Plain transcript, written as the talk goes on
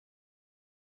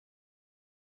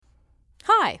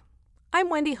Hi,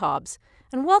 I'm Wendy Hobbs,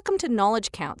 and welcome to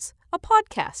Knowledge Counts, a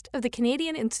podcast of the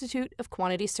Canadian Institute of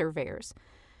Quantity Surveyors.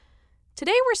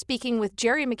 Today we're speaking with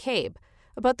Jerry McCabe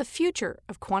about the future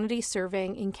of quantity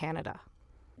surveying in Canada.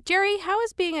 Jerry, how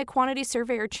has being a quantity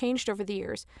surveyor changed over the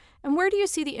years, and where do you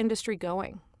see the industry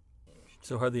going?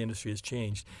 So how the industry has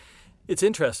changed. It's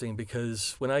interesting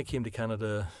because when I came to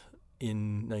Canada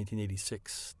in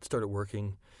 1986, started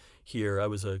working here, I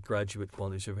was a graduate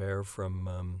quantity surveyor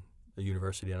from the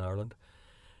university in Ireland.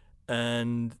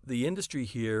 And the industry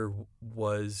here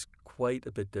was quite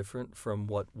a bit different from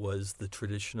what was the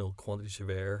traditional quantity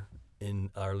surveyor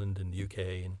in Ireland and the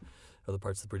UK and other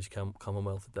parts of the British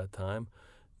Commonwealth at that time.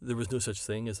 There was no such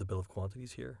thing as a bill of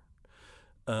quantities here.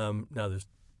 Now there's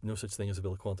no such thing as a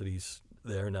bill of quantities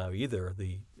there now either.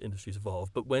 The industry's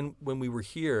evolved. But when we were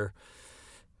here,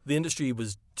 the industry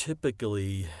was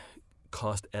typically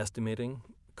cost estimating,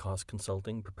 cost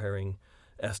consulting, preparing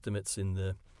estimates in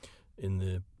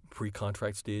the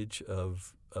pre-contract stage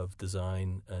of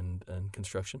design and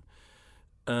construction.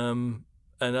 And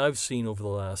I've seen over the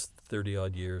last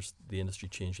 30-odd years the industry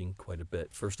changing quite a bit.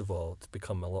 First of all, it's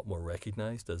become a lot more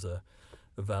recognized as a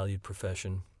valued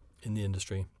profession in the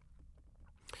industry.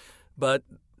 But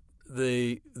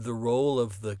the role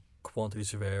of the quantity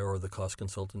surveyor or the cost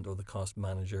consultant or the cost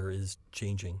manager is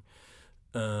changing.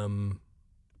 And,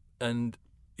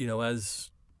 you know, as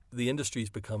the industry is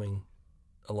becoming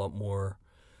a lot more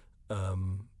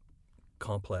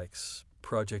complex,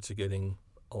 projects are getting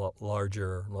a lot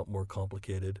larger, a lot more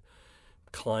complicated.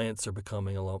 Clients are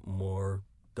becoming a lot more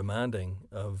demanding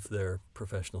of their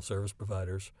professional service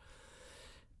providers.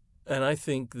 And I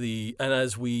think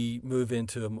as we move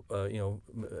into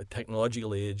a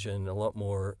technological age and a lot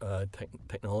more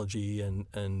technology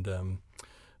and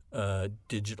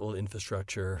digital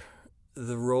infrastructure,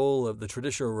 the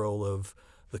traditional role of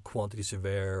the quantity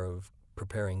surveyor of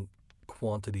preparing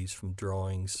quantities from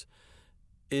drawings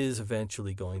is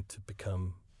eventually going to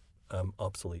become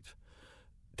obsolete.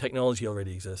 Technology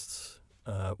already exists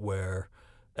where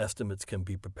estimates can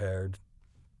be prepared,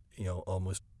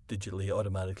 almost digitally,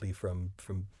 automatically from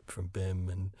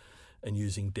BIM and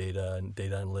using data and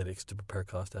data analytics to prepare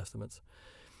cost estimates.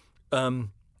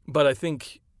 But I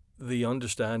think the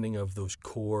understanding of those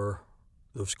core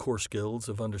skills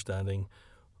of understanding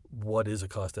what is a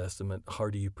cost estimate, how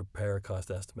do you prepare a cost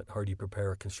estimate, how do you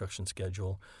prepare a construction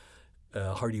schedule,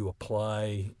 how do you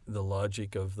apply the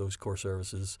logic of those core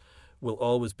services will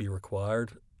always be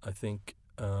required. I think,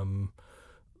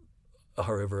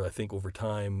 however, I think over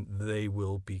time they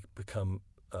will become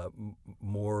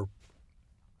more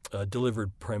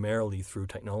delivered primarily through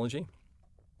technology.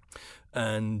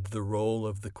 And the role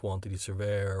of the quantity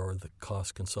surveyor or the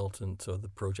cost consultant or the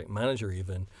project manager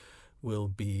even will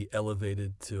be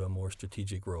elevated to a more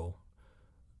strategic role.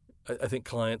 I think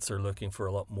clients are looking for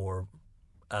a lot more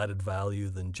added value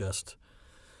than just,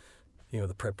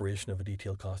 the preparation of a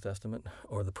detailed cost estimate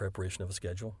or the preparation of a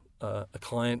schedule. A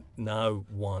client now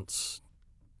wants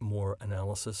more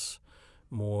analysis,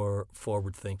 more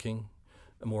forward thinking,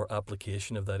 a more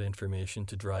application of that information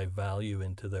to drive value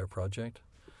into their project.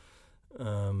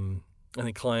 I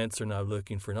think clients are now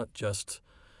looking for not just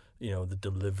the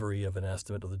delivery of an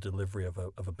estimate or the delivery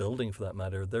of a building for that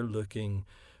matter. They're looking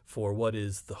for what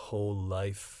is the whole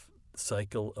life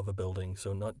cycle of a building.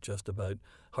 So not just about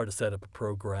how to set up a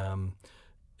program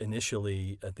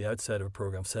initially at the outset of a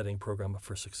program, setting a program up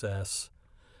for success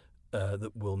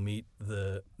that will meet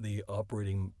the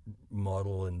operating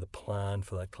model and the plan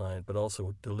for that client, but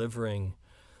also delivering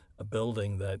a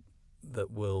building that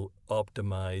will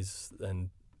optimize and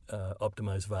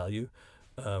optimize value.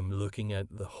 Looking at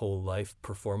the whole life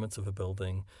performance of a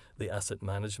building, the asset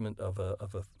management of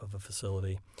a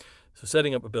facility. So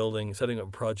setting up a building, setting up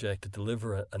a project to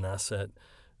deliver an asset,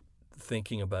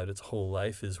 thinking about its whole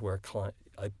life is where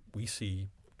we see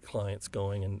clients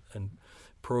going and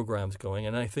programs going.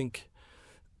 And I think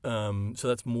so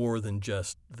that's more than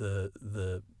just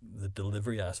the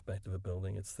delivery aspect of a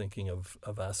building. It's thinking of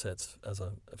assets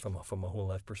from a whole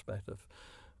life perspective.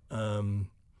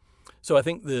 So I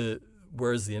think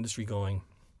where's the industry going?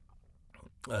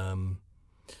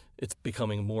 It's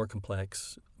becoming more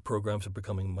complex. Programs are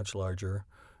becoming much larger.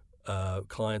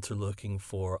 Clients are looking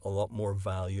for a lot more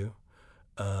value.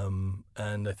 And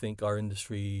I think our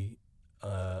industry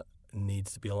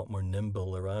needs to be a lot more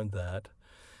nimble around that.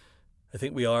 I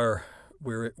think we're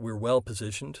well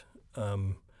positioned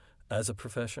as a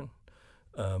profession.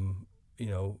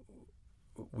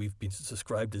 We've been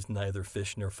described as neither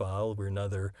fish nor fowl. We're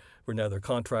neither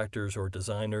contractors or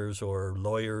designers or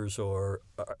lawyers or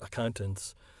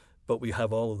accountants, but we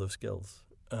have all of those skills.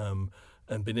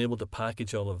 And being able to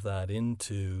package all of that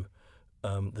into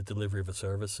the delivery of a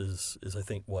service is I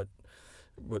think what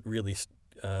really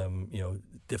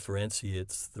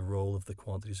differentiates the role of the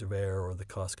quantity surveyor or the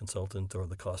cost consultant or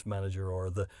the cost manager or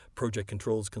the project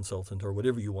controls consultant or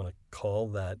whatever you want to call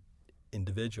that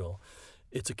individual.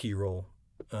 It's a key role.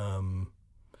 No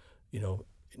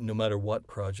matter what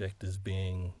project is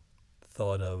being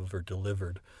thought of or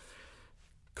delivered,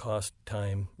 cost,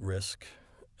 time, risk,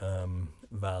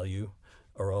 value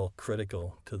are all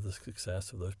critical to the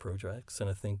success of those projects. And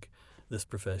I think this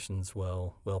profession's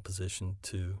well positioned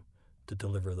to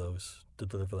deliver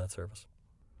that service.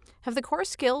 Have the core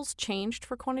skills changed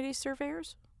for quantity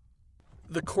surveyors?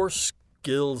 The core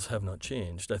skills have not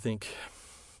changed. I think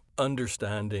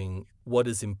understanding what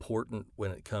is important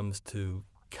when it comes to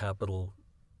capital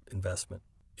investment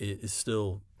is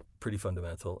still pretty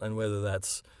fundamental. And whether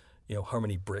that's, how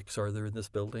many bricks are there in this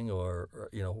building, or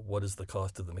what is the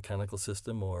cost of the mechanical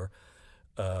system, or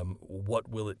what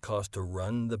will it cost to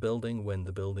run the building when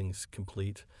the building's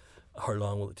complete? How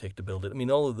long will it take to build it? I mean,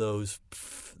 all of those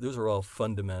are all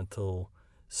fundamental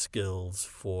skills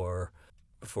for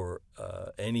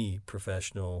any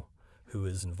professional who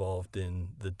is involved in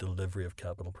the delivery of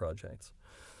capital projects.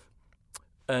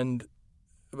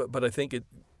 But I think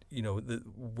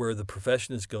where the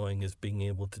profession is going is being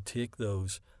able to take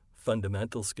those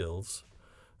fundamental skills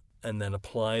and then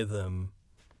apply them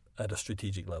at a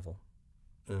strategic level.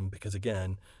 Because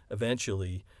again,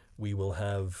 eventually we will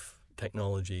have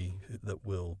technology that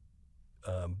will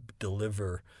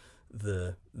deliver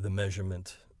the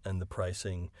measurement and the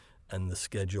pricing and the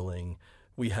scheduling.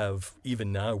 We have,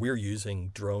 even now, we're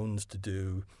using drones to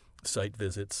do site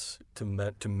visits to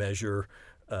measure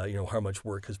how much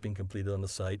work has been completed on the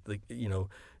site,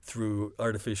 through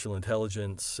artificial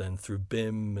intelligence and through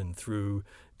BIM and through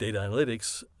data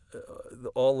analytics.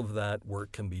 All of that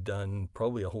work can be done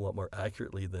probably a whole lot more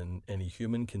accurately than any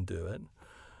human can do it.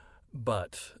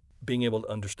 But being able to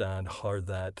understand how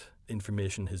that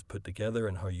information is put together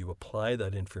and how you apply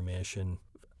that information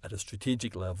at a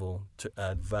strategic level to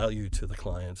add value to the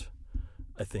client,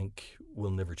 I think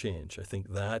will never change. I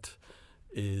think that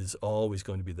is always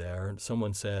going to be there. And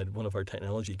someone said, one of our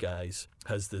technology guys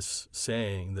has this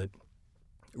saying that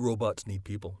robots need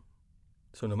people.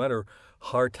 So no matter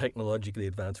how technologically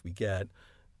advanced we get,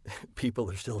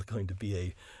 people are still going to be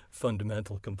a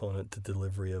fundamental component to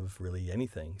delivery of really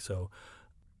anything.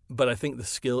 But I think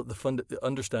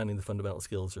understanding the fundamental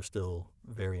skills are still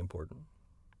very important.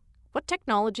 What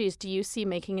technologies do you see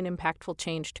making an impactful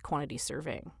change to quantity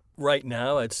surveying? Right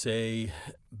now, I'd say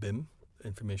BIM,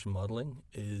 information modeling,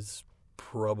 is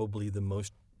probably the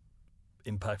most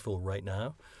impactful right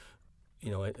now.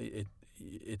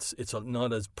 It's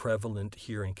not as prevalent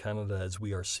here in Canada as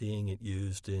we are seeing it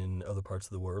used in other parts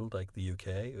of the world, like the UK.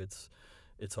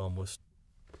 It's almost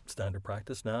standard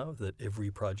practice now that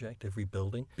every project, every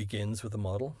building begins with a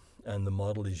model, and the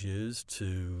model is used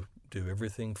to do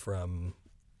everything from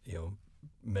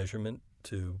measurement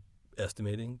to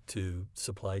estimating to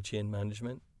supply chain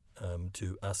management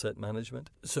to asset management.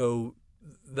 So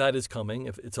that is coming.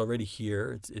 It's already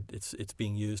here. It's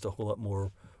being used a whole lot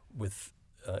more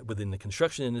within the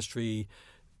construction industry.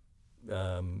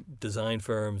 Design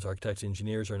firms, architects,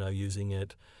 engineers are now using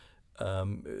it.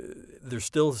 There's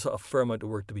still a fair amount of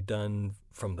work to be done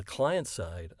from the client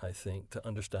side, I think, to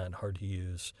understand how to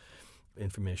use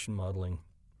information modeling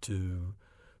to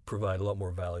provide a lot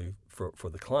more value for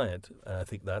the client. And I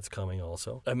think that's coming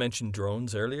also. I mentioned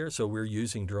drones earlier, so we're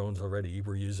using drones already.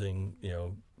 We're using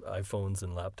iPhones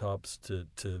and laptops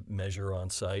to measure on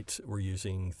site. We're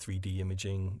using 3D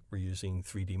imaging. We're using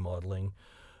 3D modeling.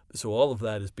 So all of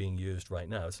that is being used right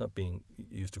now. It's not being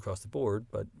used across the board,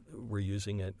 but we're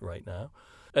using it right now.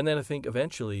 And then I think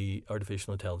eventually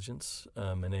artificial intelligence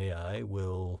and AI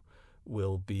will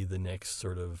be the next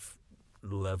sort of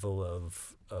level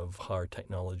of how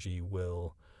technology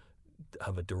will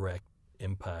have a direct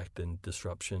impact and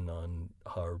disruption on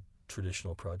how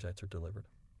traditional projects are delivered.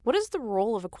 What is the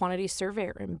role of a quantity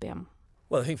surveyor in BIM?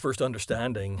 Well, I think first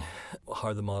understanding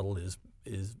how the model is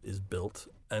built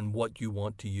and what you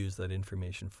want to use that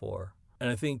information for. And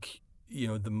I think,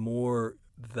 the more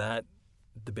that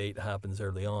debate happens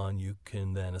early on, you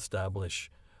can then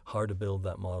establish how to build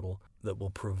that model that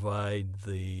will provide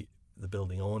the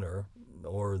building owner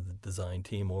or the design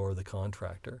team or the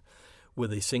contractor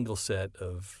with a single set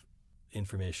of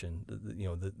information,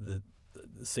 the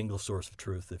single source of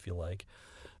truth, if you like.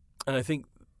 And I think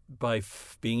by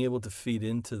being able to feed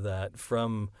into that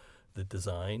from the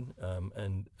design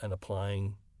and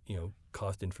applying,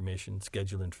 cost information,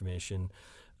 schedule information,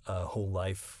 whole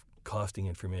life costing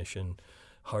information,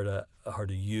 how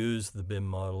to use the BIM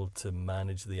model to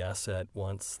manage the asset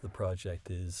once the project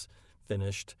is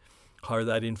finished, how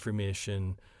that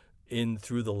information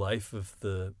through the life of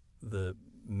the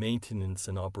maintenance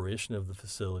and operation of the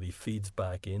facility feeds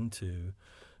back into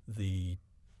the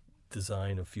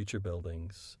design of future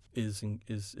buildings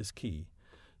is key.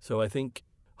 So I think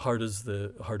how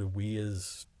do we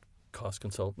as cost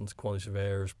consultants, quality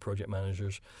surveyors, project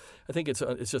managers, I think it's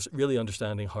just really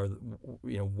understanding how,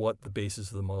 what the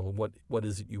basis of the model, what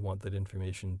is it you want that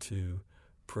information to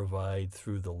provide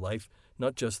through the life,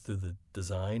 not just through the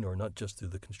design or not just through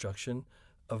the construction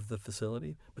of the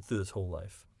facility, but through this whole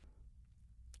life.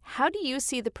 How do you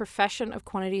see the profession of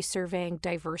quantity surveying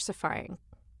diversifying?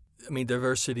 I mean,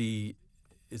 diversity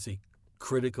is a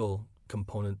critical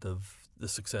component of the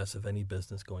success of any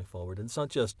business going forward. And it's not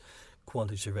just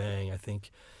quantity surveying. I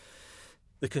think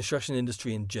the construction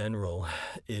industry in general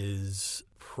is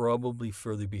probably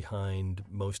further behind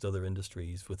most other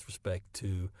industries with respect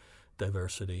to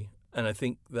diversity. And I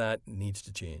think that needs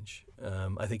to change.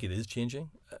 I think it is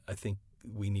changing. I think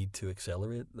we need to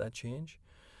accelerate that change.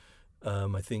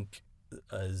 I think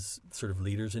as sort of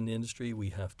leaders in the industry, we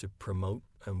have to promote,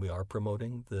 and we are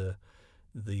promoting,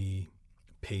 the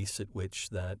pace at which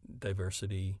that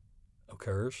diversity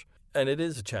occurs. And it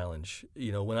is a challenge.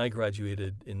 When I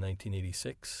graduated in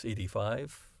 1986,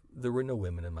 85, there were no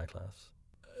women in my class.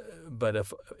 But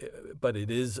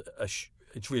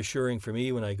it's reassuring for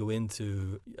me when I go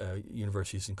into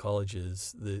universities and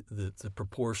colleges, the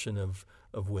proportion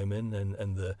of women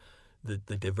and the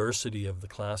diversity of the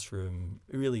classroom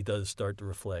really does start to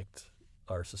reflect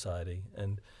our society.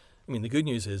 And I mean, the good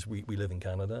news is we live in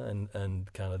Canada,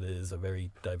 and Canada is a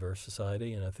very diverse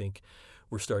society, and I think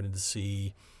we're starting to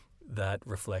see that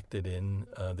reflected in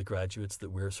the graduates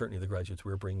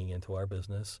we're bringing into our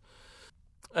business.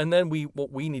 And then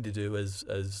what we need to do as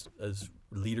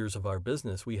leaders of our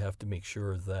business, we have to make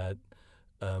sure that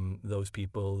those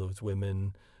people, those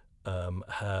women,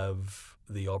 have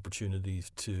the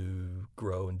opportunities to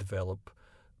grow and develop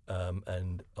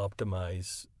and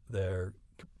optimize their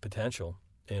potential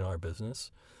in our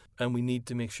business. And we need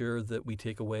to make sure that we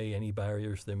take away any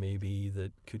barriers there may be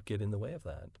that could get in the way of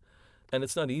that. And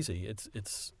it's not easy.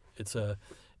 It's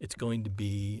going to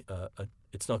be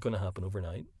it's not going to happen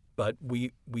overnight. But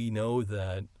we know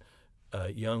that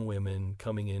young women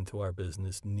coming into our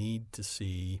business need to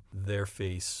see their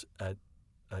face at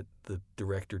the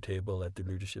director table, at the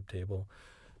leadership table,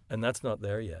 and that's not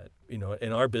there yet.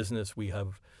 In our business, we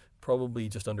have probably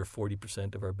just under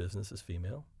 40% of our business is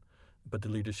female, but the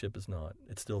leadership is not.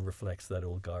 It still reflects that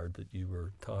old guard that you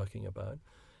were talking about,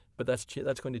 but that's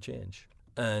going to change.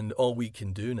 And all we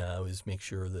can do now is make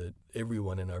sure that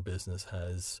everyone in our business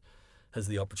has the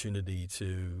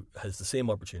same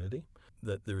opportunity,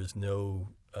 that there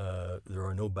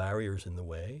are no barriers in the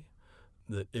way,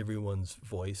 that everyone's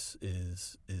voice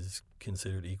is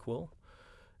considered equal.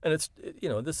 And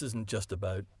this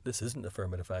isn't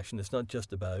affirmative action. It's not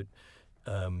just about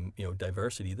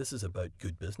diversity. This is about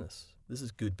good business. This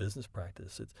is good business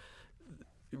practice.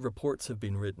 Reports have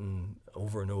been written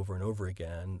over and over and over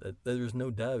again that there's no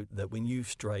doubt that when you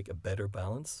strike a better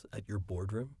balance at your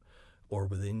boardroom or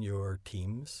within your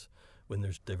teams, when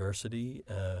there's diversity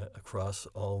across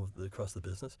the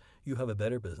business, you have a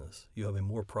better business. You have a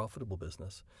more profitable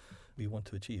business. We want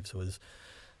to achieve. So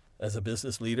as a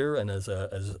business leader and as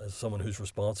someone who's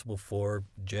responsible for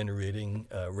generating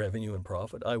revenue and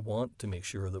profit, I want to make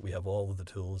sure that we have all of the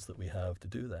tools that we have to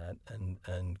do that,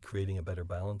 and creating a better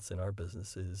balance in our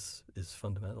business is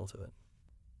fundamental to it.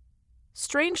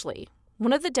 Strangely,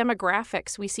 one of the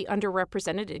demographics we see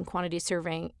underrepresented in quantity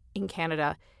surveying in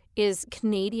Canada is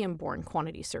Canadian-born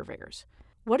quantity surveyors.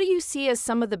 What do you see as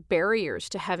some of the barriers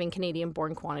to having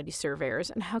Canadian-born quantity surveyors,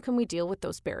 and how can we deal with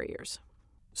those barriers?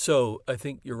 So I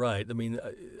think you're right. I mean,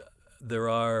 there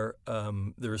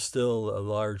is still a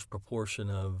large proportion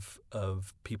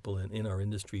of people in our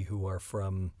industry who are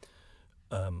from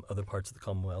other parts of the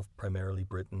Commonwealth, primarily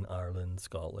Britain, Ireland,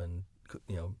 Scotland,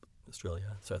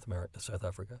 Australia, South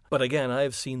Africa. But again,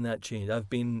 I've seen that change. I've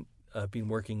been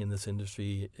working in this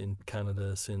industry in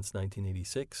Canada since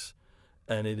 1986,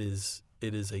 and it is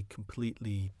a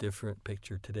completely different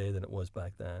picture today than it was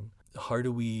back then. How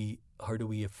do we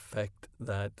affect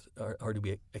that? How do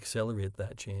we accelerate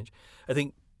that change? I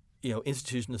think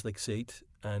institutions like SAIT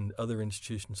and other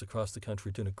institutions across the country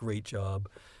are doing a great job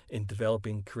in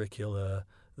developing curricula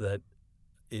that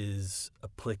is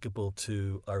applicable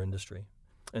to our industry,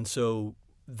 and so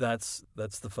that's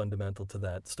the fundamental to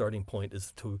that. Starting point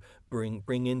is to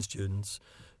bring in students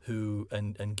who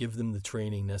and give them the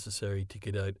training necessary to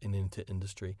get out and into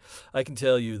industry. I can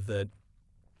tell you that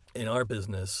in our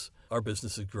business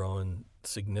has grown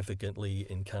significantly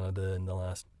in Canada in the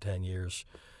last 10 years.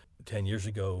 10 years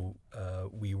ago,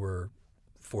 we were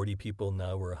 40 people.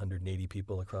 Now we're 180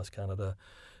 people across Canada.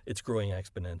 It's growing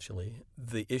exponentially.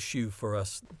 The issue for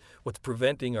us, what's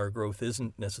preventing our growth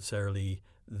isn't necessarily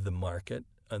the market.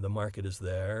 The market is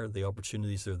there. The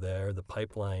opportunities are there. The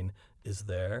pipeline is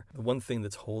there. The one thing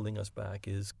that's holding us back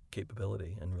is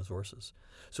capability and resources.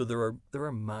 So there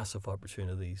are massive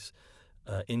opportunities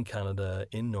in Canada,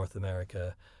 in North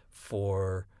America,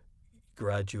 for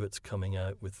graduates coming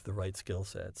out with the right skill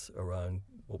sets around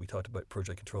what we talked about: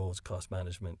 project controls, cost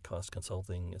management, cost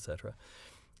consulting, etc.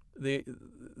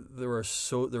 There is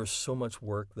so much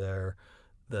work there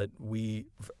that we,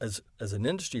 as an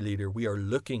industry leader, we are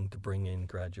looking to bring in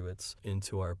graduates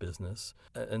into our business.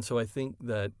 And so I think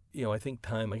that, I think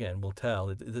time, again, will tell.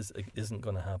 It isn't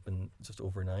going to happen just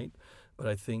overnight. But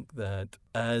I think that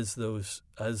as those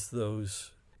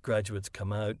graduates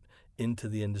come out into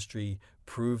the industry,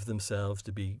 prove themselves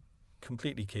to be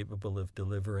completely capable of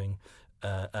delivering,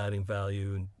 adding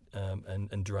value,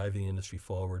 and driving the industry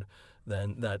forward,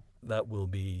 then that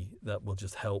will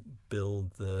just help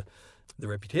build the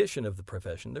reputation of the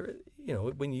profession.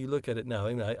 When you look at it now,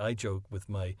 I joke with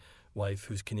my wife,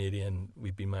 who's Canadian.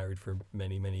 We've been married for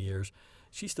many, many years.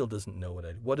 She still doesn't know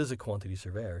what is a quantity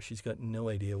surveyor. She's got no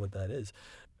idea what that is.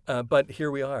 But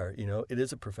here we are. It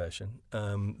is a profession.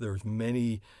 There's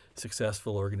many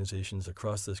successful organizations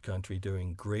across this country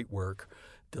doing great work,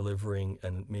 delivering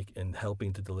and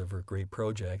helping to deliver great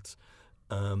projects.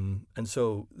 And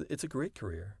so it's a great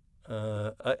career.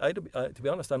 To be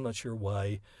honest, I'm not sure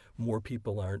why more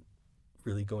people aren't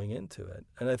really going into it.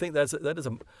 And I think that's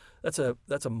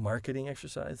a marketing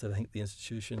exercise that I think the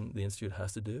institute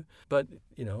has to do. But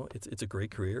it's a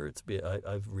great career.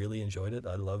 I've really enjoyed it.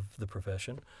 I love the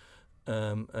profession,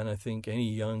 and I think any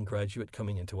young graduate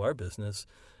coming into our business,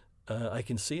 I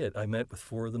can see it. I met with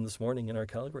 4 of them this morning in our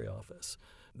Calgary office.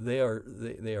 They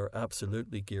are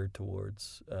absolutely geared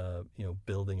towards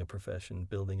building a profession,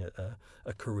 building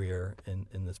a career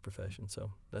in this profession.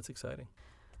 So that's exciting.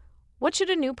 What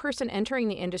should a new person entering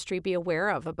the industry be aware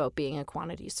of about being a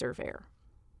quantity surveyor?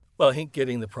 Well, I think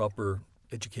getting the proper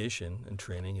education and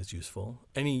training is useful.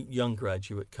 Any young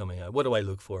graduate coming out, what do I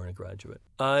look for in a graduate?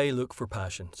 I look for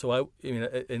passion. So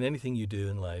in anything you do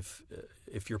in life,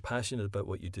 if you're passionate about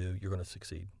what you do, you're going to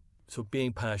succeed. So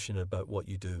being passionate about what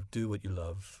you do what you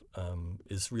love,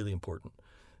 is really important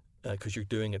because you're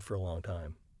doing it for a long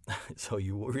time. So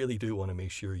you really do want to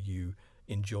make sure you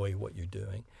enjoy what you're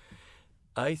doing.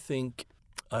 I think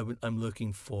I'm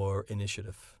looking for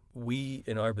initiative. We,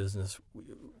 in our business,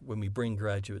 when we bring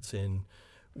graduates in,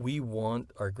 we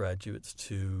want our graduates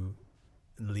to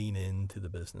lean into the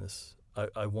business.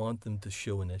 I want them to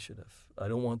show initiative. I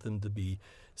don't want them to be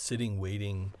sitting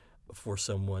waiting for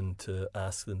someone to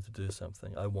ask them to do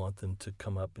something. I want them to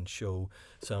come up and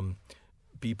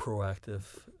be proactive,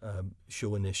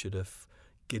 show initiative,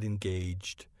 get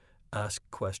engaged, ask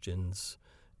questions.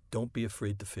 Don't be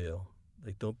afraid to fail.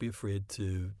 Don't be afraid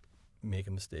to make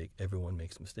a mistake. Everyone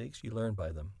makes mistakes. You learn by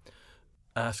them.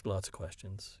 Ask lots of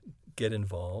questions. Get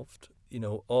involved.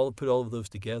 Put all of those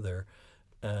together,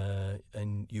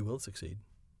 and you will succeed.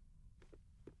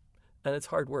 And it's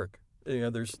hard work.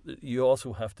 You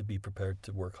also have to be prepared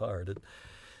to work hard.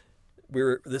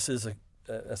 This is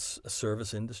a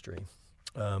service industry.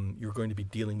 You're going to be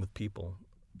dealing with people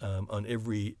on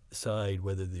every side,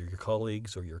 whether they're your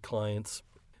colleagues or your clients.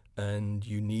 And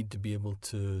you need to be able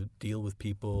to deal with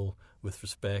people with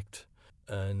respect,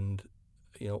 and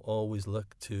always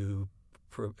look to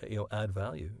add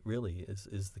value. Really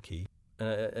is the key.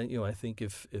 And I think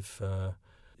if and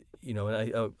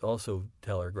I also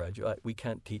tell our graduates, we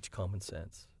can't teach common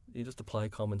sense. You just apply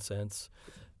common sense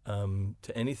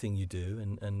to anything you do,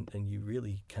 and you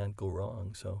really can't go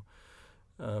wrong. So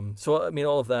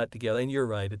all of that together, and you're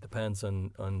right, it depends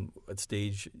on the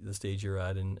stage you're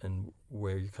at and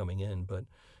where you're coming in. But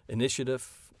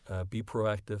initiative, be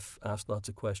proactive, ask lots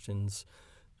of questions,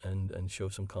 and show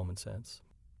some common sense.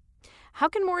 How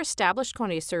can more established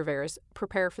quantity surveyors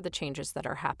prepare for the changes that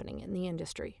are happening in the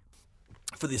industry?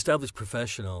 For the established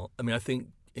professional, I think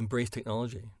embrace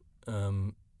technology.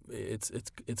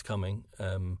 It's coming.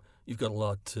 You've got a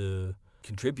lot to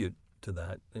contribute to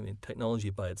that. Technology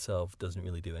by itself doesn't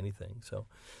really do anything.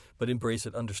 But embrace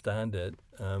it, understand it.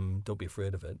 Don't be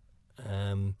afraid of it.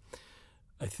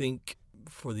 I think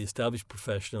for the established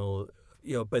professional,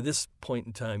 by this point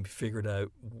in time, you figured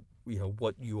out,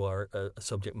 what you are a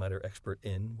subject matter expert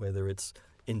in, whether it's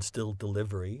in still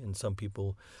delivery, and some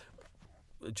people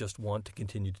just want to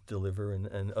continue to deliver,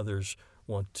 and others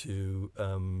want to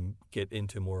get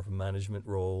into more of a management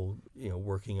role,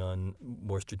 working on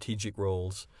more strategic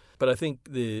roles. But I think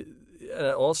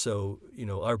also,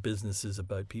 our business is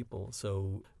about people.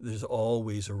 So there's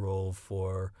always a role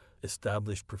for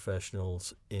established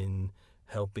professionals in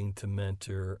helping to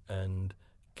mentor and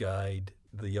guide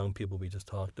the young people we just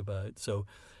talked about. So,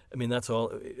 that's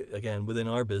all, again, within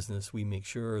our business, we make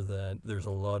sure that there's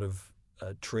a lot of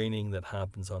training that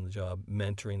happens on the job,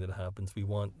 mentoring that happens. We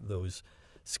want those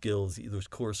skills, those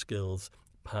core skills,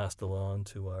 passed along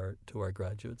to our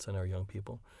graduates and our young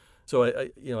people. So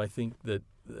I think that,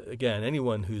 again,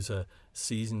 anyone who's a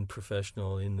seasoned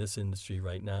professional in this industry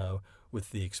right now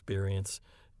with the experience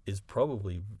is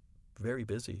probably very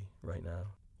busy right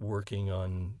now, working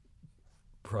on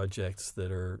projects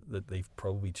that they've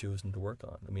probably chosen to work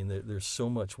on. There's so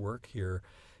much work here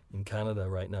in Canada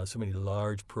right now, so many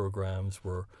large programs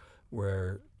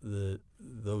where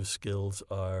those skills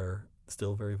are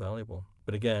still very valuable.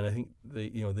 But again, I think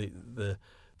the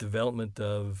development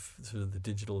of sort of the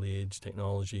digital age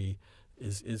technology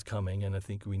is coming, and I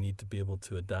think we need to be able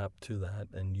to adapt to that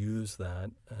and use that,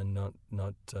 and not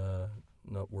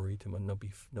worry too much,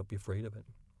 not be afraid of it.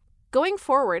 Going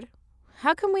forward,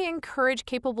 how can we encourage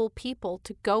capable people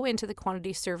to go into the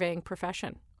quantity surveying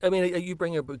profession? You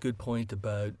bring up a good point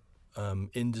about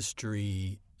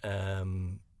industry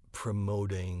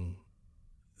promoting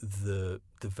the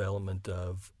development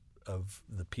of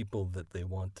the people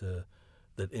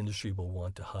that industry will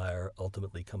want to hire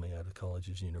ultimately coming out of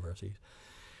colleges and universities.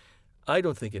 I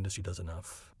don't think industry does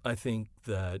enough. I think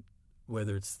that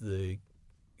whether it's the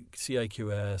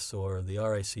CIQS or the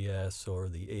RICS or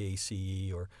the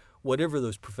AACE or whatever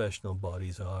those professional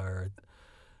bodies are,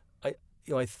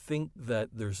 I think that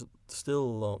there's still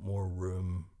a lot more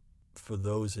room for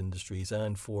those industries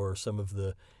and for some of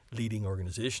the leading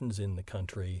organizations in the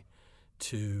country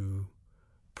to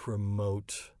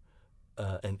promote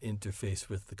and interface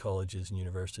with the colleges and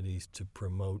universities to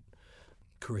promote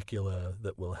curricula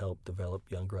that will help develop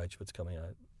young graduates coming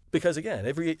out. Because again,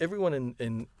 everyone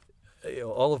in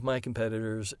all of my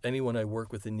competitors, anyone I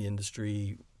work with in the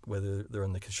industry, whether they're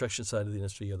on the construction side of the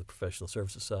industry or the professional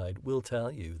services side, will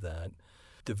tell you that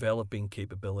developing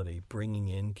capability, bringing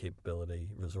in capability,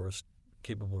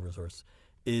 capable resource,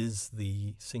 is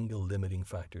the single limiting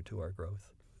factor to our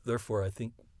growth. Therefore, I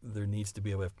think there needs to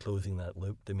be a way of closing that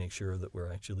loop to make sure that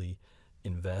we're actually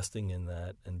investing in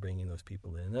that and bringing those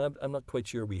people in. And I'm not quite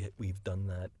sure we've done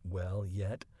that well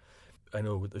yet. I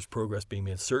know there's progress being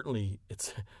made. Certainly,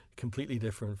 it's completely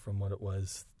different from what it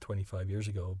was 25 years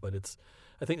ago, but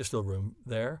I think there's still room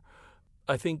there.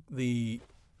 I think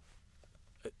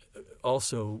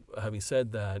also, having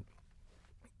said that,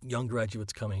 young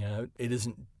graduates coming out, it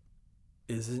isn't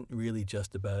really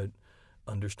just about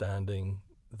understanding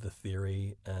the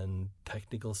theory and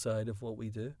technical side of what we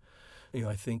do.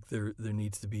 I think there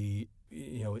needs to be,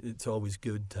 it's always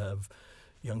good to have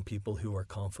young people who are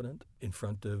confident in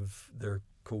front of their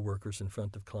co-workers, in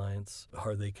front of clients,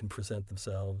 how they can present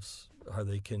themselves, how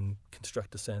they can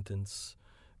construct a sentence,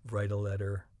 write a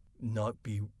letter, not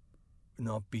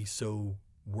be so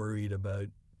worried about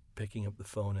picking up the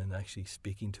phone and actually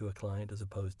speaking to a client as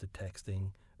opposed to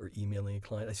texting or emailing a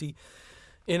client. I see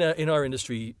in our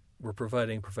industry, we're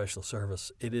providing professional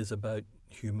service. It is about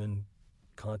human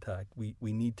contact. We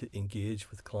need to engage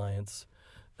with clients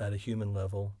at a human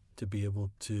level to be able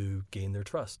to gain their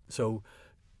trust. So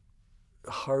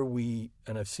how are we,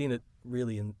 and I've seen it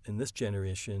really in this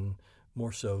generation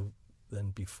more so than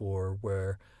before,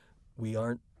 where we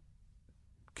aren't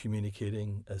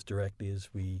communicating as directly as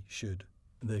we should.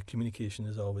 The communication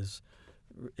is always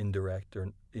indirect,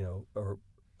 or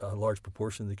a large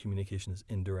proportion of the communication is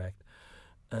indirect.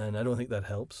 And I don't think that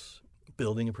helps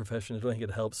building a profession. I don't think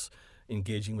it helps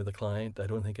engaging with a client. I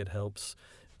don't think it helps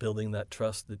building that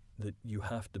trust that you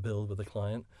have to build with a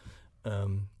client.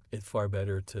 It's far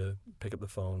better to pick up the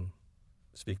phone,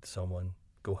 speak to someone,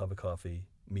 go have a coffee,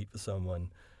 meet with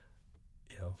someone.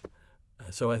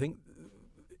 So I think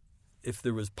if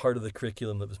there was part of the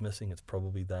curriculum that was missing, it's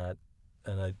probably that.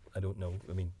 And I don't know.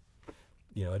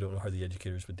 I don't know how the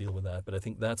educators would deal with that, but I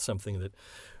think that's something that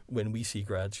when we see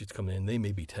graduates coming in, they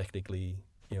may be technically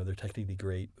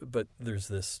great, but there's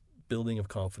this building of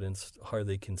confidence, how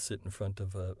they can sit in front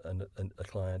of a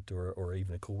client or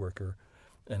even a coworker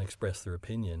and express their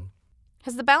opinion.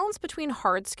 Has the balance between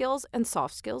hard skills and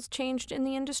soft skills changed in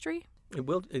the industry?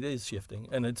 It is shifting,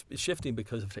 and it's shifting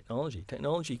because of technology.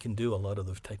 Technology can do a lot of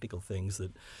those technical things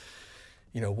that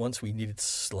once we needed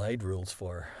slide rules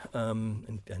for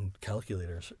and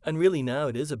calculators. And really now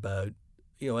it is about,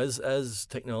 as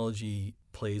technology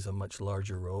plays a much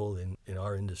larger role in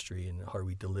our industry and how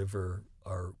we deliver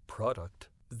our product.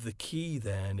 The key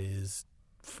then is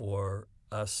for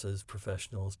us as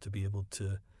professionals to be able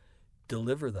to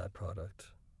deliver that product,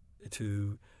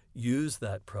 to use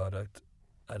that product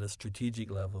at a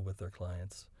strategic level with our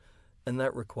clients. And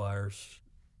that requires,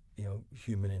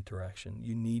 human interaction.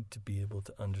 You need to be able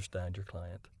to understand your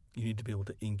client. You need to be able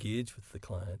to engage with the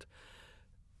client.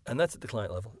 And that's at the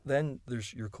client level. Then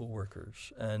there's your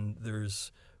co-workers, and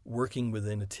there's working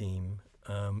within a team.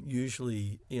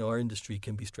 Usually, our industry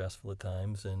can be stressful at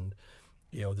times, and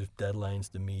there's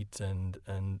deadlines to meet, and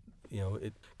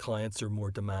clients are more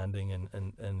demanding,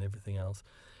 and everything else.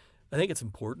 I think it's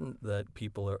important that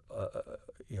people are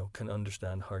can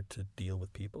understand how to deal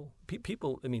with people.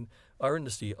 People. I mean, our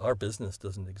industry, our business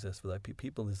doesn't exist without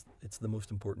people. It's the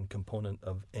most important component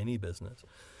of any business,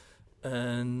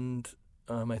 and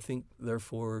I think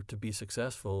therefore to be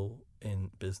successful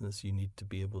in business, you need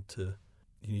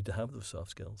to have those soft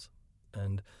skills,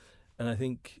 and I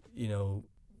think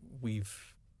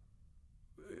we've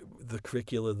the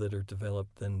curricula that are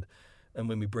developed, and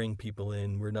when we bring people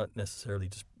in, we're not necessarily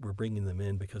we're bringing them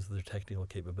in because of their technical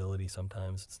capability.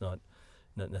 Sometimes it's not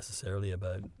necessarily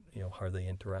about how they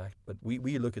interact, but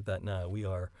we look at that now. We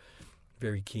are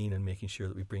very keen in making sure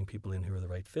that we bring people in who are the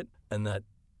right fit, and that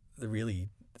really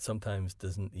sometimes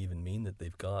doesn't even mean that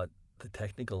they've got the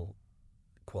technical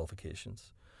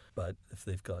qualifications. But if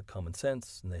they've got common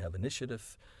sense and they have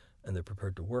initiative and they're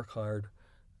prepared to work hard,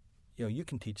 you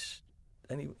can teach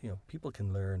people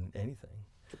can learn anything.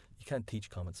 You can't teach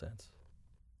common sense.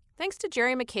 Thanks to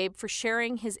Jerry McCabe for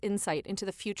sharing his insight into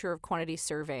the future of quantity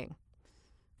surveying.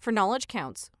 For Knowledge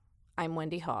Counts, I'm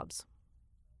Wendy Hobbs.